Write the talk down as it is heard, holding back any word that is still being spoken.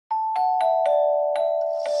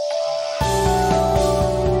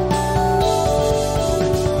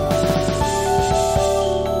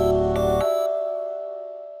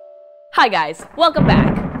Hi guys, welcome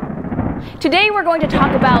back. Today we're going to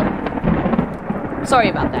talk about... Sorry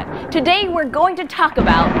about that. Today we're going to talk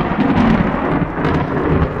about...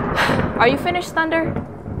 Are you finished, Thunder?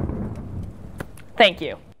 Thank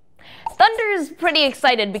you. Thunder's pretty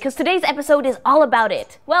excited because today's episode is all about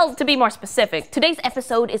it. Well, to be more specific, today's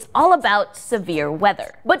episode is all about severe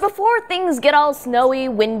weather. But before things get all snowy,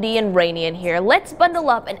 windy, and rainy in here, let's bundle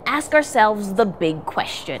up and ask ourselves the big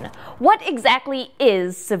question. What exactly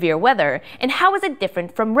is severe weather, and how is it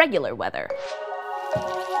different from regular weather?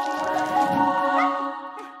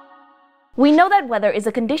 We know that weather is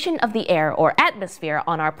a condition of the air or atmosphere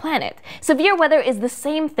on our planet. Severe weather is the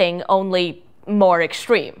same thing, only more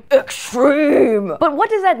extreme. Extreme! But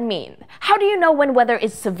what does that mean? How do you know when weather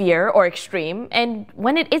is severe or extreme and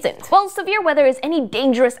when it isn't? Well, severe weather is any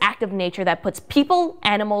dangerous act of nature that puts people,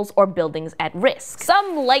 animals, or buildings at risk.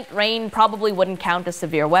 Some light rain probably wouldn't count as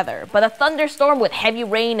severe weather, but a thunderstorm with heavy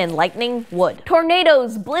rain and lightning would.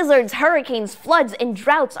 Tornadoes, blizzards, hurricanes, floods, and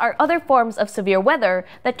droughts are other forms of severe weather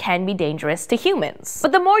that can be dangerous to humans.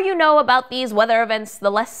 But the more you know about these weather events,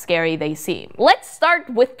 the less scary they seem. Let's start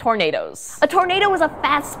with tornadoes. A tornado is a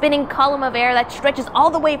fast-spinning column of air that stretches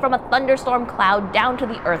all the way from a thunderstorm cloud down to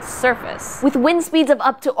the Earth's surface. With wind speeds of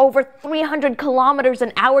up to over 300 kilometers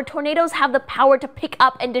an hour, tornadoes have the power to pick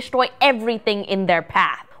up and destroy everything in their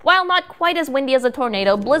path. While not quite as windy as a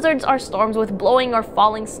tornado, blizzards are storms with blowing or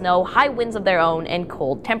falling snow, high winds of their own, and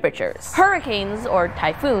cold temperatures. Hurricanes, or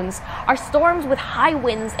typhoons, are storms with high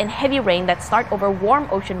winds and heavy rain that start over warm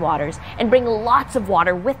ocean waters and bring lots of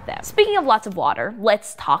water with them. Speaking of lots of water,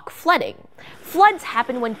 let's talk flooding. Floods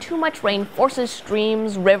happen when too much rain forces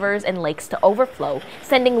streams, rivers, and lakes to overflow,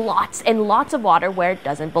 sending lots and lots of water where it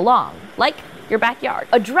doesn't belong, like your backyard.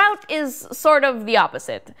 A drought is sort of the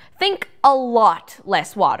opposite. Think a lot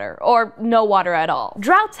less water, or no water at all.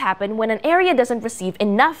 Droughts happen when an area doesn't receive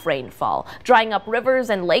enough rainfall, drying up rivers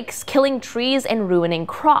and lakes, killing trees, and ruining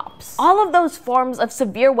crops. All of those forms of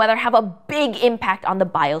severe weather have a big impact on the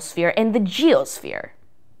biosphere and the geosphere.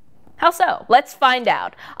 How so? Let's find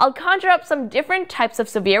out. I'll conjure up some different types of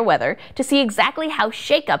severe weather to see exactly how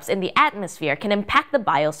shakeups in the atmosphere can impact the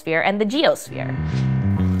biosphere and the geosphere.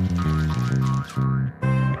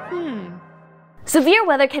 Severe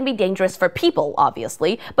weather can be dangerous for people,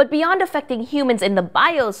 obviously, but beyond affecting humans in the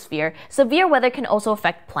biosphere, severe weather can also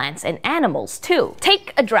affect plants and animals, too.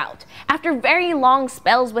 Take a drought. After very long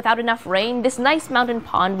spells without enough rain, this nice mountain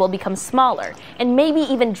pond will become smaller, and maybe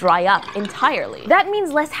even dry up entirely. That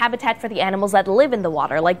means less habitat for the animals that live in the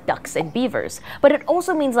water, like ducks and beavers. But it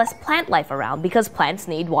also means less plant life around, because plants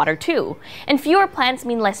need water too. And fewer plants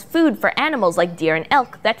mean less food for animals like deer and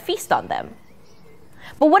elk that feast on them.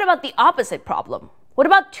 But what about the opposite problem? What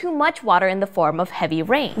about too much water in the form of heavy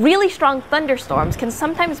rain? Really strong thunderstorms can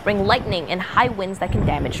sometimes bring lightning and high winds that can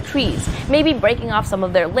damage trees, maybe breaking off some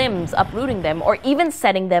of their limbs, uprooting them, or even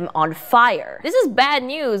setting them on fire. This is bad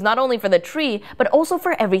news not only for the tree, but also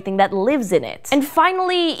for everything that lives in it. And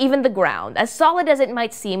finally, even the ground, as solid as it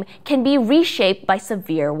might seem, can be reshaped by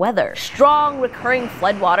severe weather. Strong, recurring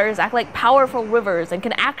floodwaters act like powerful rivers and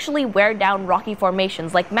can actually wear down rocky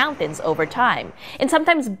formations like mountains over time. And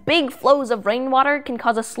sometimes big flows of rainwater can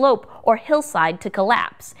cause a slope or hillside to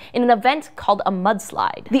collapse in an event called a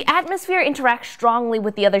mudslide. The atmosphere interacts strongly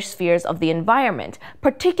with the other spheres of the environment,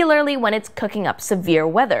 particularly when it's cooking up severe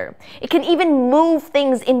weather. It can even move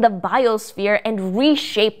things in the biosphere and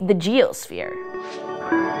reshape the geosphere.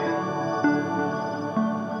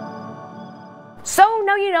 So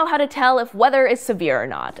now you know how to tell if weather is severe or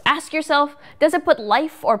not. Ask yourself, does it put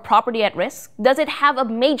life or property at risk? Does it have a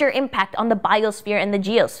major impact on the biosphere and the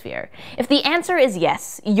geosphere? If the answer is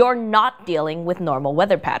yes, you're not dealing with normal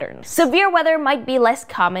weather patterns. Severe weather might be less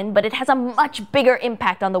common, but it has a much bigger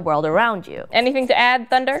impact on the world around you. Anything to add,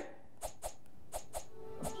 Thunder?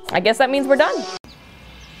 I guess that means we're done.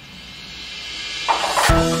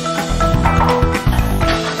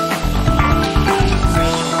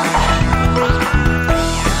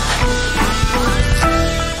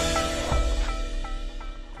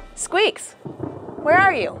 Squeaks, where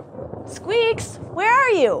are you? Squeaks, where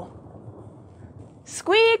are you?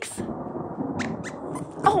 Squeaks.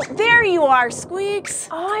 Oh, there you are, Squeaks.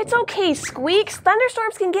 Oh, it's okay, Squeaks.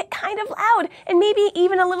 Thunderstorms can get kind of loud and maybe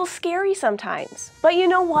even a little scary sometimes. But you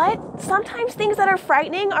know what? Sometimes things that are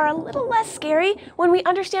frightening are a little less scary when we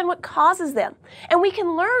understand what causes them. And we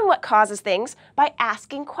can learn what causes things by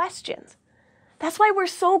asking questions. That's why we're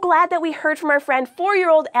so glad that we heard from our friend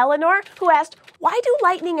 4-year-old Eleanor, who asked, Why do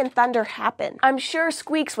lightning and thunder happen? I'm sure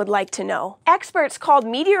Squeaks would like to know. Experts called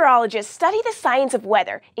meteorologists study the science of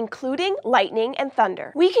weather, including lightning and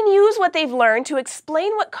thunder. We can use what they've learned to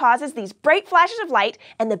explain what causes these bright flashes of light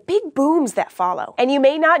and the big booms that follow. And you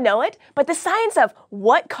may not know it, but the science of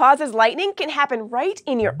what causes lightning can happen right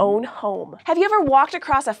in your own home. Have you ever walked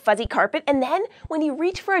across a fuzzy carpet and then, when you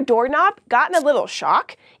reach for a doorknob, gotten a little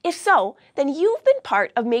shock? If so, then you've been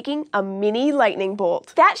part of making a mini lightning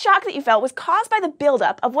bolt. That shock that you felt was caused by the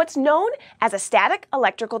buildup of what's known as a static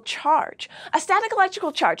electrical charge. A static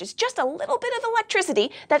electrical charge is just a little bit of electricity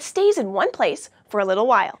that stays in one place for a little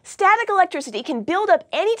while. Static electricity can build up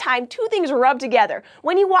anytime two things rub together.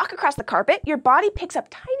 When you walk across the carpet, your body picks up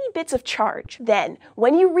tiny bits of charge. Then,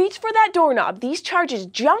 when you reach for that doorknob, these charges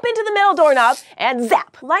jump into the metal doorknob and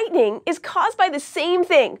zap! Lightning is caused by the same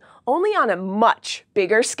thing, only on a much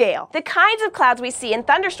bigger scale. The kinds of clouds we see in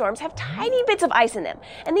thunderstorms have tiny bits of ice in them,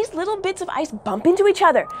 and these little bits of ice bump into each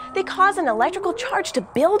other. They cause an electrical charge to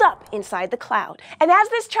build up inside the cloud. And as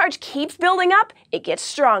this charge keeps building up, it gets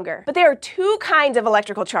stronger. But there are two kinds of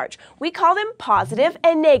electrical charge. We call them positive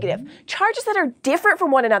and negative. Charges that are different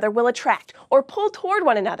from one another will attract or pull toward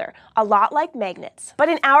one another, a lot like magnets. But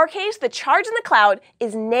in our case, the charge in the cloud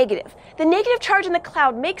is negative. The negative charge in the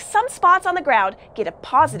cloud makes some spots on the ground get a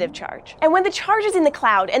positive charge. And when the charges in the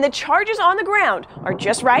cloud and the charges on the ground are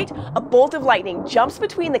just right, a bolt of lightning jumps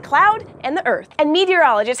between the cloud and the earth. And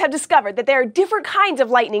meteorologists have discovered that there are different kinds of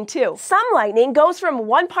lightning too. Some lightning goes from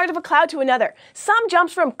one part of a cloud to another. Some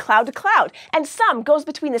jumps from cloud to cloud, and some goes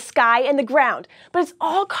between the sky and the ground. But it's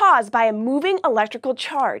all caused by a moving electrical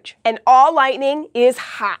charge. And all lightning is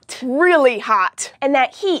hot, really hot. And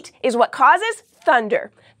that heat is what causes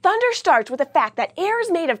thunder. Thunder starts with the fact that air is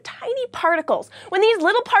made of tiny particles. When these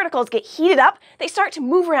little particles get heated up, they start to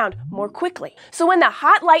move around more quickly. So when the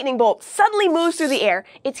hot lightning bolt suddenly moves through the air,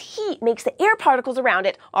 its heat makes the air particles around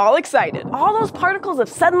it all excited. All those particles of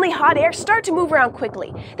suddenly hot air start to move around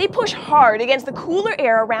quickly. They push hard against the cooler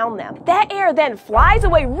air around them. That air then flies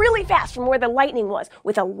away really fast from where the lightning was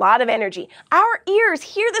with a lot of energy. Our ears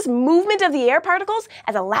hear this movement of the air particles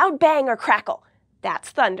as a loud bang or crackle.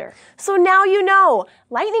 That's thunder. So now you know.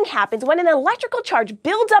 Lightning happens when an electrical charge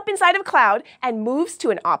builds up inside of a cloud and moves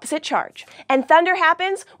to an opposite charge. And thunder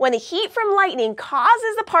happens when the heat from lightning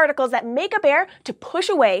causes the particles that make up air to push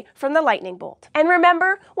away from the lightning bolt. And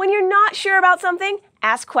remember, when you're not sure about something,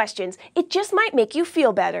 ask questions. It just might make you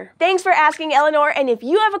feel better. Thanks for asking, Eleanor, and if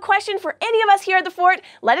you have a question for any of us here at the fort,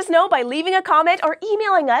 let us know by leaving a comment or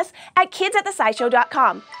emailing us at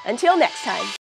kids@thescishow.com. Until next time.